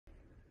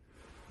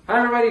Hi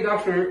everybody,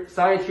 Dr.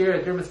 Sajic here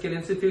at Derma Skin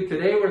Institute.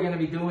 Today we're going to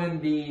be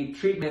doing the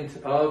treatment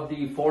of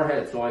the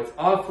forehead. So it's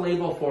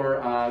off-label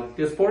for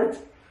Dysport,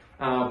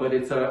 but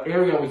it's an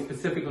area we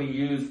specifically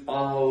use a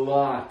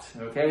lot.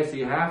 Okay, so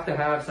you have to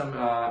have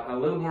a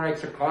little more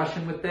extra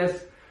caution with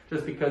this,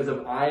 just because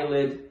of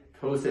eyelid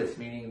ptosis,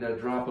 meaning the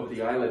drop of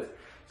the eyelids.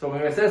 So when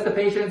we assess the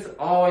patients,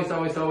 always,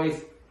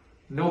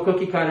 no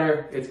cookie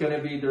cutter. It's going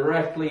to be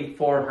directly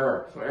for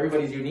her. So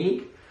everybody's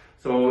unique.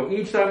 So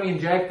each time we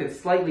inject, it's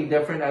slightly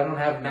different. I don't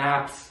have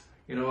maps.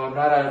 You know, I'm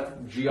not a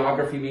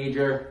geography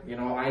major. You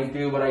know, I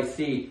do what I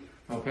see.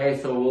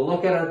 Okay, so we'll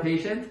look at our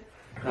patient.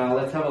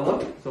 Let's have a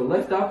look. So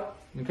lift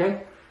up.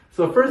 Okay.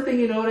 So first thing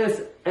you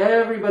notice,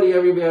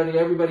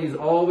 everybody's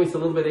always a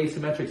little bit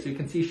asymmetric. So you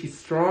can see she's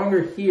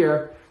stronger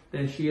here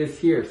than she is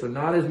here. So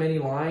not as many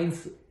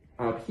lines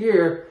up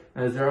here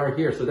as there are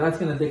here. So that's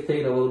going to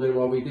dictate a little bit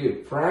what we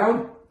do.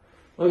 Frown.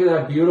 Look at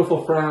that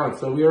beautiful frown.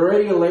 So we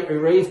already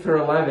erased her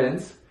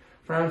 11s.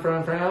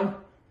 Frown.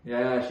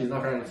 Yeah, she's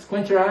not frowning.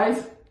 Squint your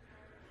eyes.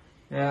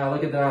 Yeah,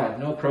 look at that.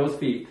 No crow's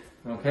feet.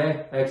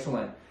 Okay,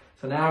 excellent.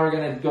 So now we're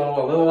going to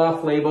go a little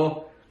off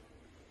label.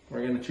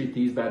 We're going to treat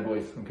these bad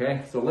boys.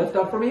 Okay, so lift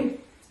up for me.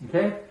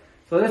 Okay,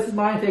 so this is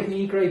my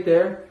technique right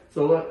there.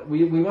 So look,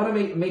 we want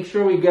to make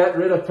sure we get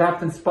rid of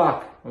Captain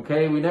Spock.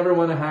 Okay, we never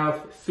want to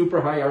have super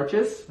high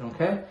arches.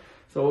 Okay,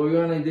 so what we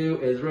want to do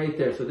is right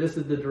there. So this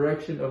is the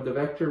direction of the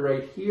vector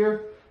right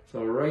here.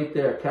 So right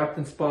there,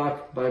 Captain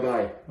Spock,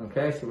 bye-bye.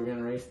 Okay, so we're going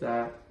to erase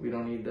that. We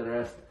don't need the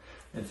rest.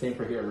 And same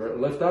for here.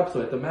 Lift up, so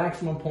at the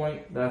maximum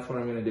point, that's what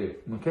I'm going to do.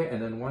 Okay,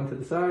 and then one to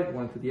the side,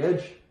 one to the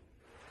edge.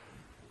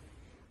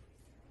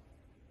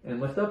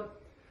 And lift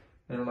up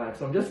and relax.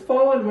 So I'm just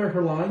following where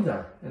her lines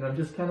are. And I'm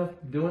just kind of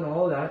doing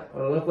all of that.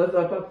 Lift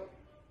up.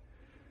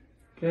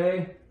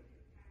 Okay.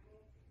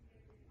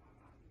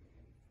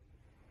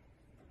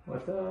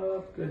 Lift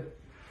up, good.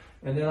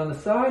 And then on the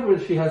side where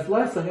she has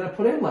less, I'm going to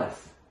put in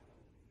less.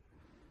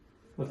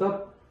 Lift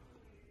up.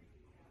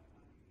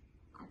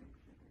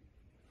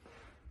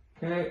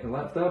 Okay, and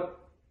lift up.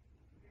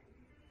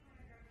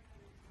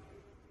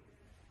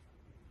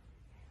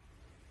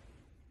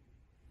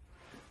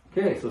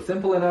 Okay, so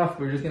simple enough.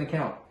 We're just going to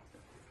count.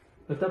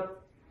 Lift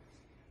up.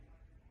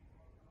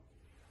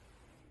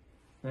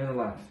 And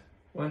relax.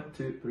 1,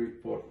 2, 3,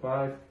 4,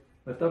 5.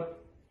 Lift up.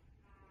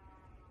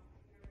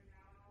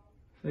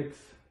 6.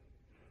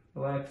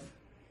 Relax.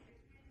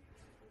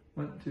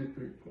 1, 2,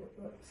 3, 4,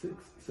 5, 6,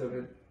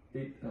 7,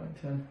 8, 9,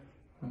 10.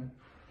 11.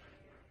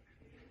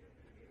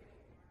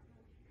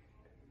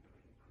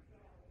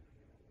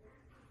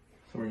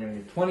 So we're going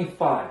to do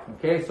 25.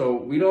 Okay,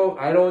 so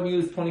I don't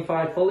use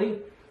 25 fully.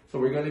 So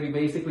we're going to be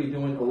basically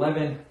doing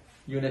 11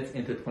 units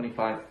into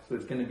 25. So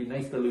it's going to be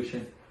nice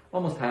dilution,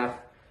 almost half.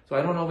 So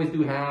I don't always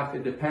do half.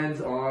 It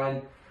depends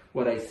on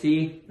what I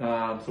see.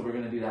 So we're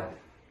going to do that.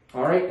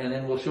 All right, and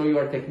then we'll show you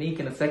our technique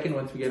in a second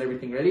once we get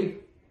everything ready.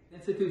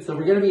 Institute. So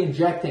we're going to be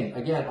injecting,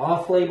 again,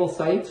 off-label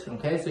site.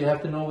 Okay, so you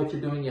have to know what you're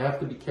doing. You have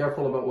to be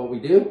careful about what we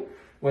do.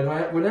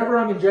 Whenever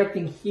I'm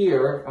injecting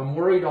here, I'm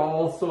worried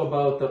also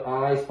about the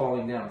eyes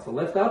falling down. So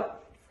lift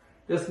up.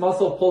 This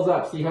muscle pulls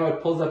up. See how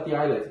it pulls up the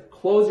eyelids.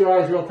 Close your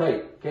eyes real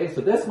tight. Okay, so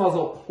this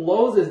muscle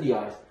closes the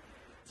eyes.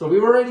 So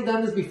we've already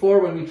done this before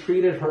when we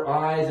treated her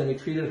eyes and we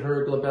treated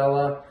her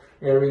glabella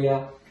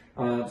area.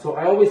 So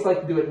I always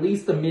like to do at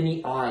least a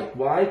mini eye.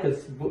 Why?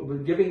 Because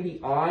giving the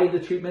eye the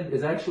treatment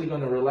is actually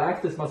going to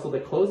relax this muscle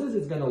that closes.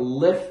 It's going to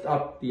lift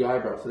up the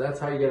eyebrow. So that's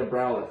how you get a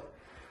brow lift.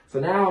 So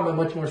now I'm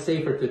much more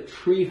safer to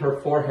treat her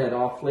forehead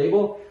off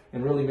label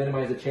and really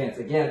minimize the chance.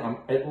 Again, I'm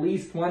at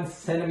least 1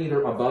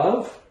 centimeter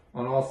above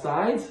on all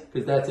sides,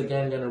 because that's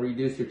again going to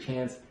reduce your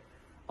chance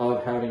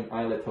of having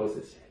eyelid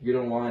ptosis. You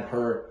don't want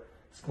her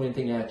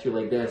squinting at you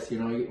like this. You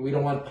know, we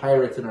don't want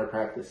pirates in our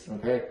practice.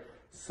 Okay,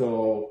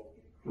 so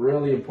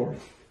really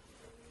important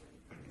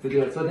to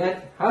do it. So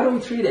then, how do we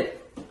treat it?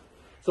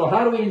 So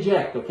how do we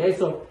inject? Okay,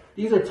 so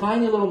these are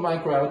tiny little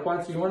micro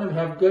aliquots. So you want to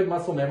have good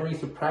muscle memory.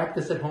 So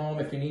practice at home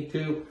if you need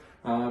to.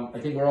 I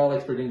think we're all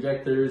expert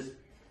injectors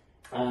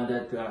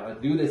that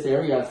do this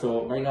area,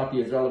 so it might not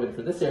be as relevant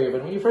for this area.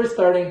 But when you're first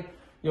starting,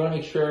 you want to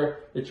make sure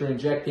that you're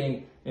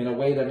injecting in a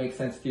way that makes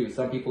sense to you.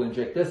 Some people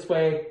inject this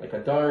way, like a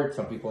dart.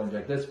 Some people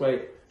inject this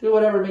way. Do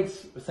whatever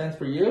makes sense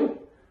for you.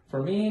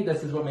 For me,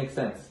 this is what makes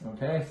sense.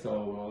 Okay, so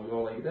we'll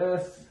go like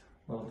this,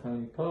 little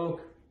tiny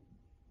poke.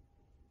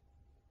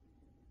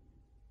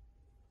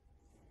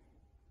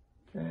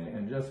 Okay,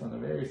 and just on the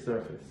very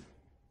surface.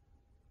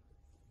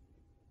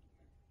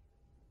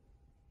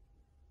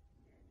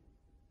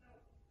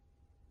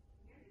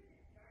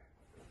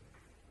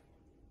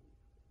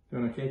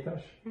 Doing okay,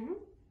 Tash? Mm-hmm.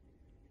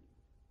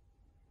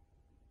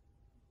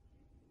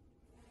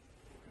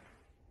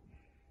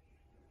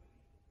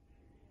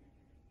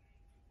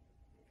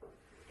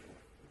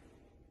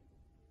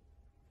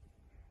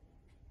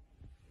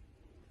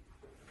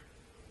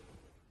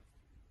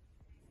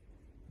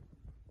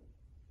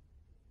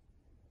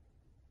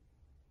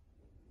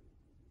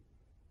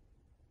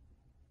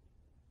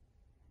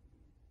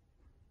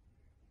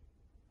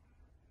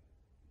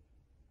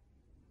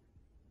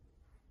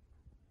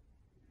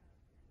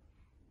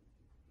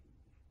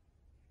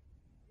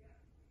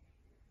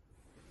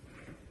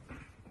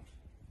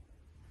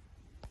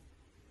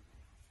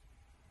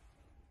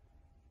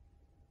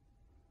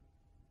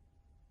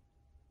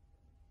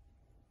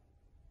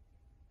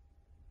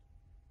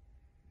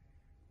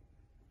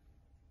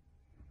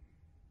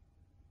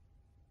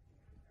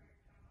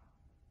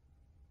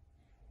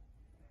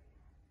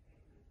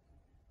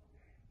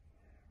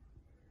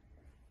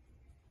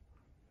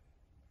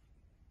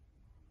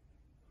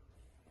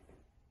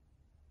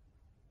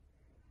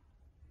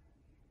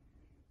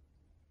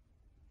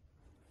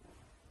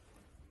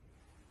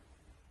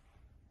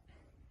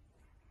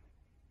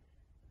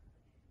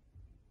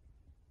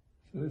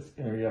 So this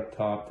area up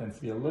top tends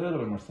to be a little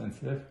bit more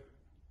sensitive.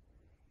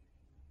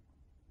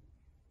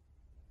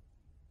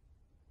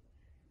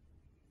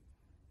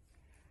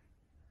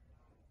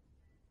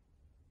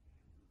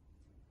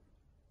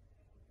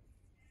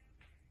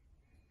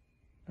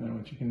 And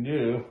what you can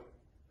do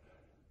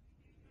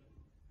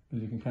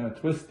is you can kind of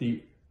twist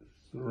the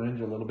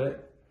syringe a little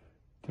bit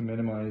to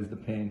minimize the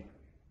pain.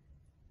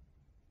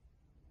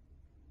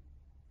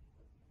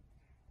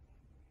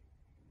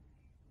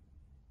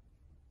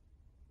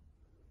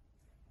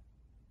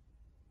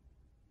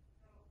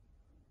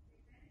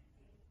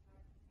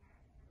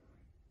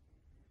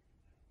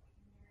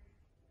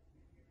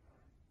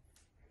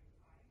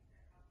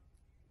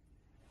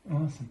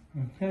 Awesome.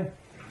 Okay.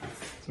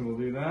 So we'll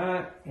do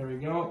that. There we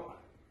go.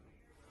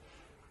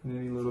 And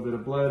any little bit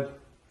of blood,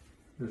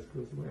 this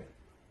goes away.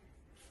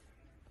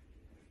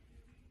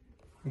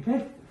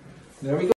 Okay. There we go.